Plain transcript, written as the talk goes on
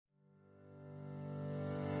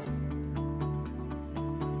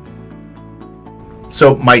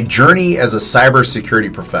So my journey as a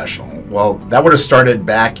cybersecurity professional, well, that would have started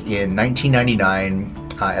back in 1999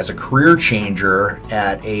 as a career changer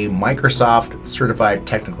at a Microsoft Certified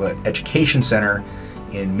Technical Education Center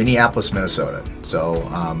in Minneapolis, Minnesota. So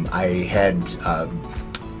I had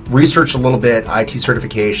researched a little bit, IT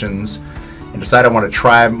certifications, and decided I want to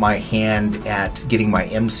try my hand at getting my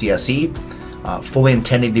MCSE, fully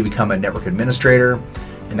intending to become a network administrator.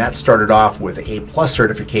 And that started off with A+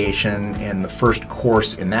 certification, and the first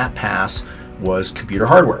course in that pass was computer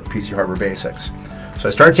hardware, PC hardware basics. So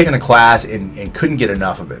I started taking the class and couldn't get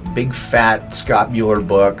enough of it. Big fat Scott Mueller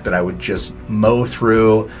book that I would just mow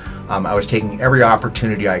through. I was taking every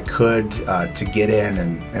opportunity I could to get in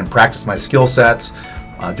and practice my skill sets,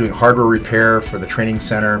 doing hardware repair for the training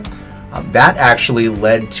center. That actually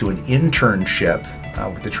led to an internship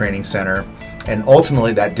with the training center. And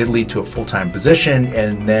ultimately, that did lead to a full-time position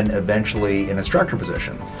and then eventually an instructor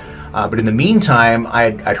position. But in the meantime,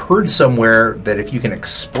 I'd heard somewhere that if you can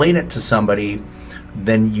explain it to somebody,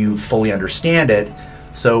 then you fully understand it.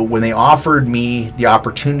 So when they offered me the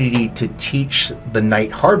opportunity to teach the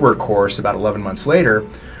night hardware course about 11 months later,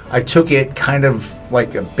 I took it kind of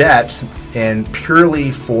like a bet and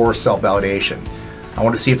purely for self-validation. I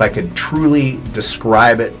want to see if I could truly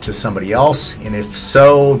describe it to somebody else, and if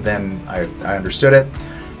so, then I understood it.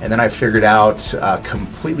 And then I figured out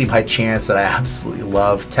completely by chance that I absolutely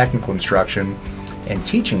love technical instruction and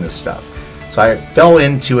teaching this stuff. So I fell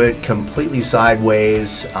into it completely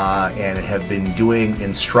sideways and have been doing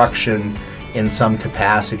instruction in some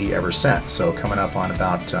capacity ever since. So coming up on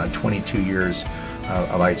about 22 years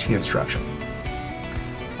of IT instruction.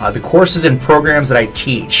 The courses and programs that I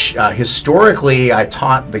teach, historically I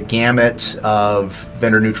taught the gamut of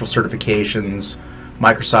vendor-neutral certifications,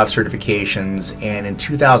 Microsoft certifications, and in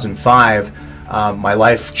 2005 my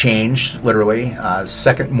life changed literally.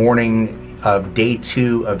 Second morning of day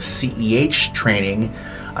 2 of CEH training,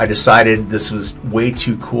 I decided this was way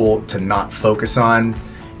too cool to not focus on,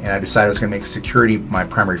 and I decided I was going to make security my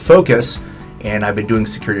primary focus, and I've been doing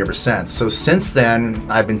security ever since. So since then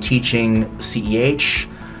I've been teaching CEH,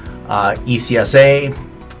 ECSA,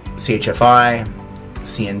 CHFI,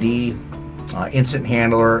 CND, Incident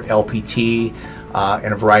Handler, LPT,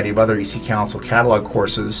 and a variety of other EC Council catalog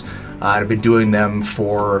courses. I've been doing them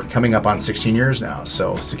for coming up on 16 years now.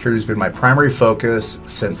 So security has been my primary focus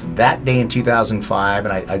since that day in 2005.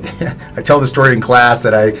 And I tell the story in class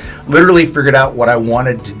that I literally figured out what I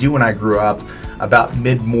wanted to do when I grew up about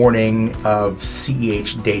mid-morning of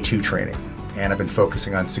CEH Day 2 training. And I've been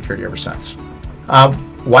focusing on security ever since.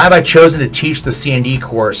 Why have I chosen to teach the CND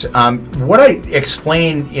course? What I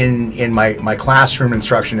explain in my classroom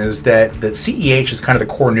instruction is that CEH is kind of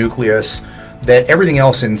the core nucleus that everything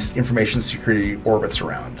else in information security orbits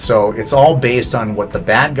around. So it's all based on what the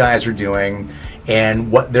bad guys are doing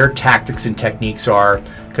and what their tactics and techniques are,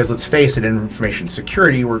 because let's face it, in information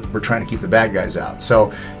security, we're trying to keep the bad guys out.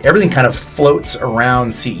 So everything kind of floats around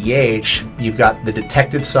CEH. You've got the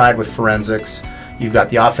detective side with forensics. You've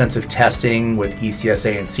got the offensive testing with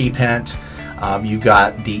ECSA and CPENT. You've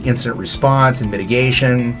got the incident response and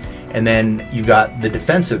mitigation. And then you've got the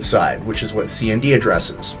defensive side, which is what CND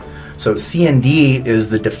addresses. So CND is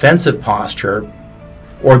the defensive posture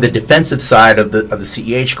or the defensive side of the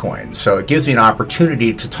CEH coin. So it gives me an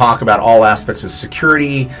opportunity to talk about all aspects of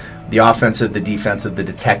security, the offensive, the defensive, the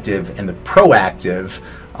detective, and the proactive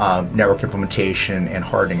network implementation and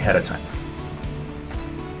hardening ahead of time.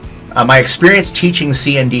 My experience teaching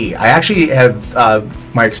CND, I actually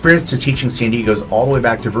have, my experience to teaching CND goes all the way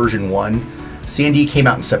back to version 1. CND came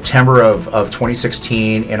out in September of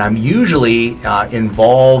 2016, and I'm usually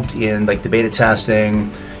involved in like the beta testing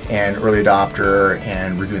and early adopter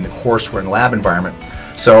and reviewing the courseware in the lab environment.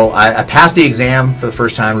 So I passed the exam for the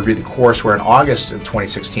first time, reviewed the courseware in August of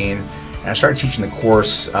 2016, and I started teaching the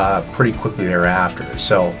course pretty quickly thereafter.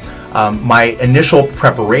 So my initial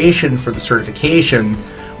preparation for the certification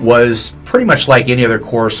was pretty much like any other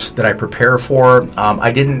course that I prepare for.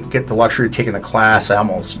 I didn't get the luxury of taking the class, I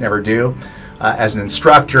almost never do. As an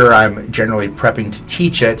instructor, I'm generally prepping to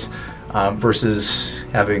teach it versus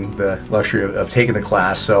having the luxury of taking the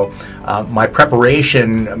class. So my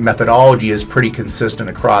preparation methodology is pretty consistent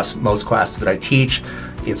across most classes that I teach.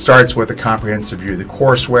 It starts with a comprehensive review of the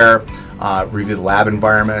courseware, review the lab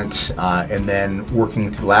environment, and then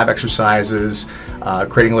working through lab exercises,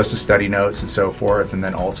 creating a list of study notes and so forth, and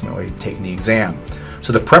then ultimately taking the exam.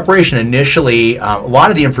 So the preparation initially, a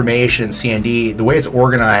lot of the information in CND, the way it's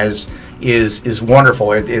organized is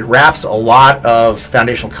wonderful. It wraps a lot of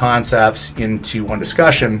foundational concepts into one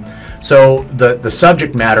discussion. So the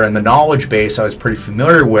subject matter and the knowledge base I was pretty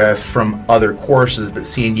familiar with from other courses, but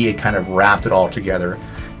C&D had kind of wrapped it all together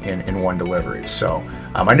in one delivery. So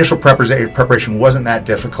my initial preparation wasn't that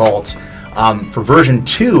difficult. For version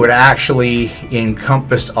 2, it actually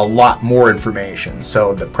encompassed a lot more information.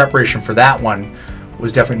 So the preparation for that one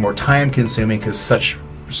was definitely more time consuming because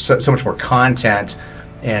so much more content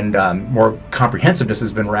and more comprehensiveness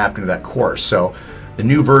has been wrapped into that course. So the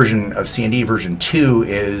new version of C&D, version 2,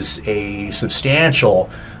 is a substantial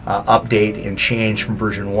update and change from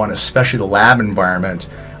version 1, especially the lab environment.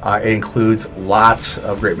 It includes lots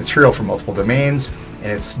of great material from multiple domains,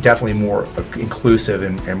 and it's definitely more inclusive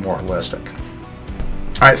and more holistic.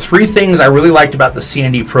 All right, 3 things I really liked about the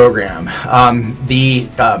C&D program.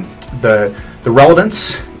 The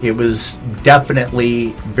relevance. It was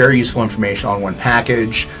definitely very useful information on one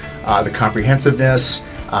package. The comprehensiveness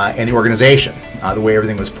and the organization. The way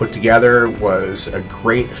everything was put together was a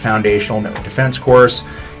great foundational network defense course.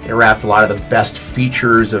 It wrapped a lot of the best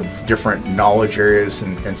features of different knowledge areas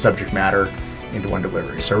and subject matter into one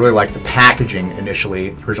delivery. So I really liked the packaging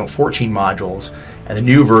initially, the original 14 modules, and the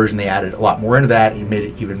new version they added a lot more into that and made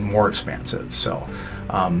it even more expansive. So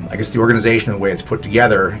I guess the organization and the way it's put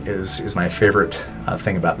together is my favorite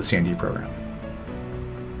thing about the C&D program.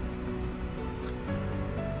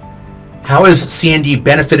 How has C&D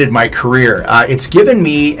benefited my career? It's given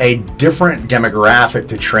me a different demographic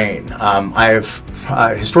to train. I've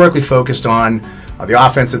historically focused on the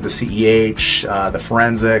offensive, the CEH, the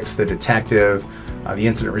forensics, the detective, the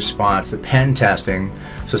incident response, the pen testing.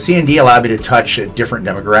 So C&D allowed me to touch a different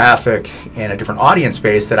demographic and a different audience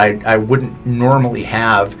base that I wouldn't normally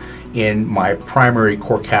have in my primary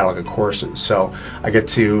core catalog of courses. So I get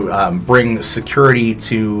to bring security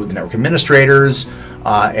to the network administrators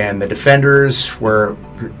and the defenders, where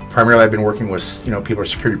primarily I've been working with people who are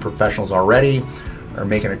security professionals already, or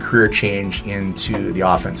making a career change into the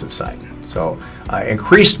offensive side. So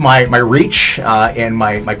increased my reach and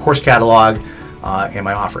my course catalog and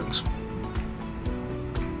my offerings.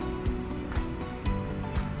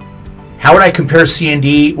 How would I compare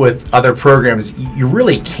C&D with other programs? You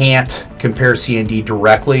really can't compare C&D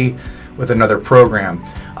directly with another program.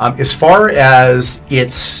 As far as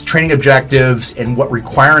its training objectives and what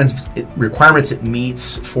requirements it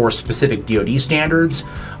meets for specific DoD standards,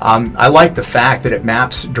 I like the fact that it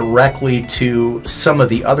maps directly to some of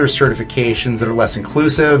the other certifications that are less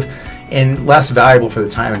inclusive and less valuable for the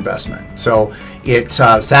time investment. So it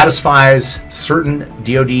satisfies certain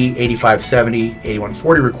DoD 8570,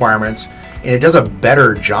 8140 requirements, and it does a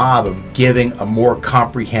better job of giving a more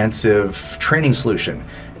comprehensive training solution.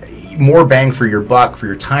 More bang for your buck for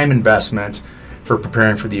your time investment for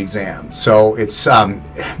preparing for the exam. So it's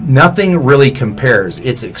nothing really compares.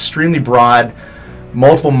 It's extremely broad,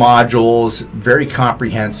 multiple modules, very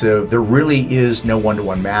comprehensive. There really is no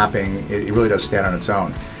one-to-one mapping. It really does stand on its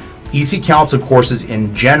own. EC Council courses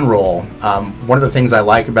in general, one of the things I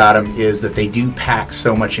like about them is that they do pack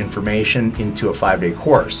so much information into a 5-day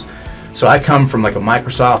course. So I come from like a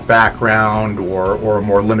Microsoft background or a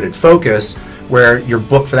more limited focus, where your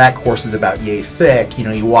book for that course is about yay thick.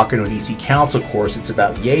 You walk into an EC Council course, it's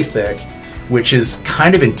about yay thick, which is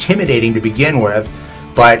kind of intimidating to begin with,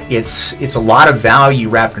 but it's a lot of value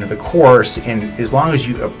wrapped into the course, and as long as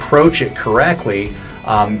you approach it correctly,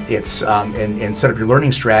 and set up your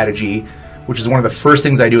learning strategy, which is one of the first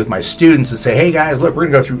things I do with my students, is say, hey guys, look, we're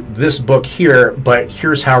gonna go through this book here, but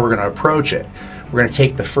here's how we're gonna approach it. We're going to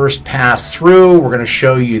take the first pass through, we're going to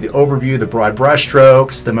show you the overview, the broad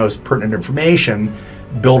brushstrokes, the most pertinent information,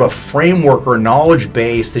 build a framework or knowledge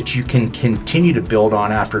base that you can continue to build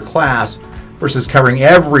on after class, versus covering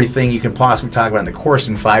everything you can possibly talk about in the course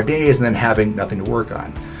in 5 days and then having nothing to work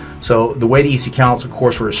on. So the way the EC Council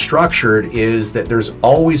coursework is structured is that there's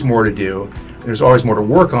always more to do, there's always more to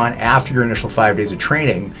work on after your initial 5 days of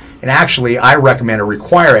training. And actually, I recommend or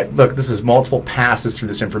require it. Look, this is multiple passes through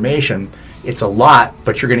this information. It's a lot,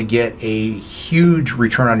 but you're going to get a huge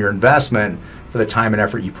return on your investment for the time and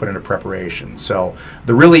effort you put into preparation. So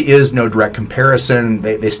there really is no direct comparison.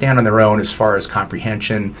 They stand on their own as far as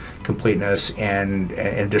comprehension, completeness, and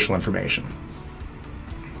additional information.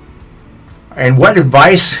 And what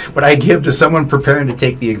advice would I give to someone preparing to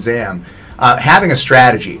take the exam? Having a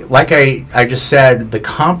strategy. Like I just said, the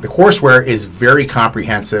courseware is very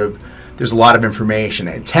comprehensive. There's a lot of information.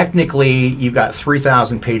 And technically, you've got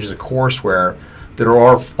 3,000 pages of courseware. that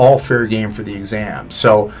are all fair game for the exam.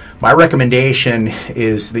 So my recommendation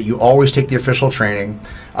is that you always take the official training.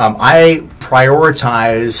 I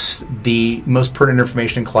prioritize the most pertinent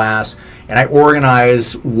information in class, and I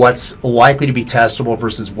organize what's likely to be testable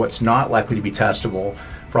versus what's not likely to be testable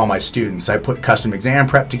for all my students. I put custom exam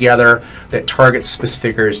prep together that targets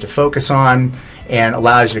specific areas to focus on and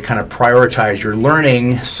allows you to kind of prioritize your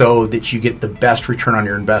learning so that you get the best return on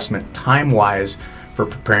your investment time-wise for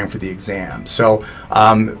preparing for the exam. So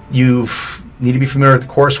you need to be familiar with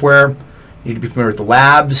the courseware, you need to be familiar with the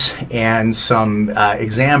labs, and some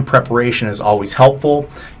exam preparation is always helpful.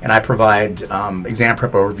 And I provide exam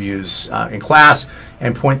prep overviews in class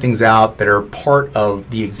and point things out that are part of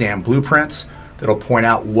the exam blueprints that'll point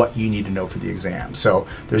out what you need to know for the exam. So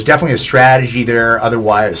there's definitely a strategy there.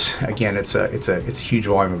 Otherwise, again, it's a huge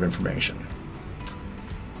volume of information.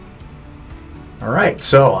 All right,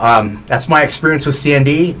 so that's my experience with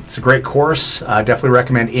CND. It's a great course. I definitely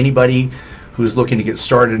recommend anybody who's looking to get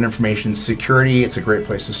started in information security. It's a great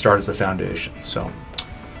place to start as a foundation. So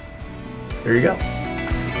there you go.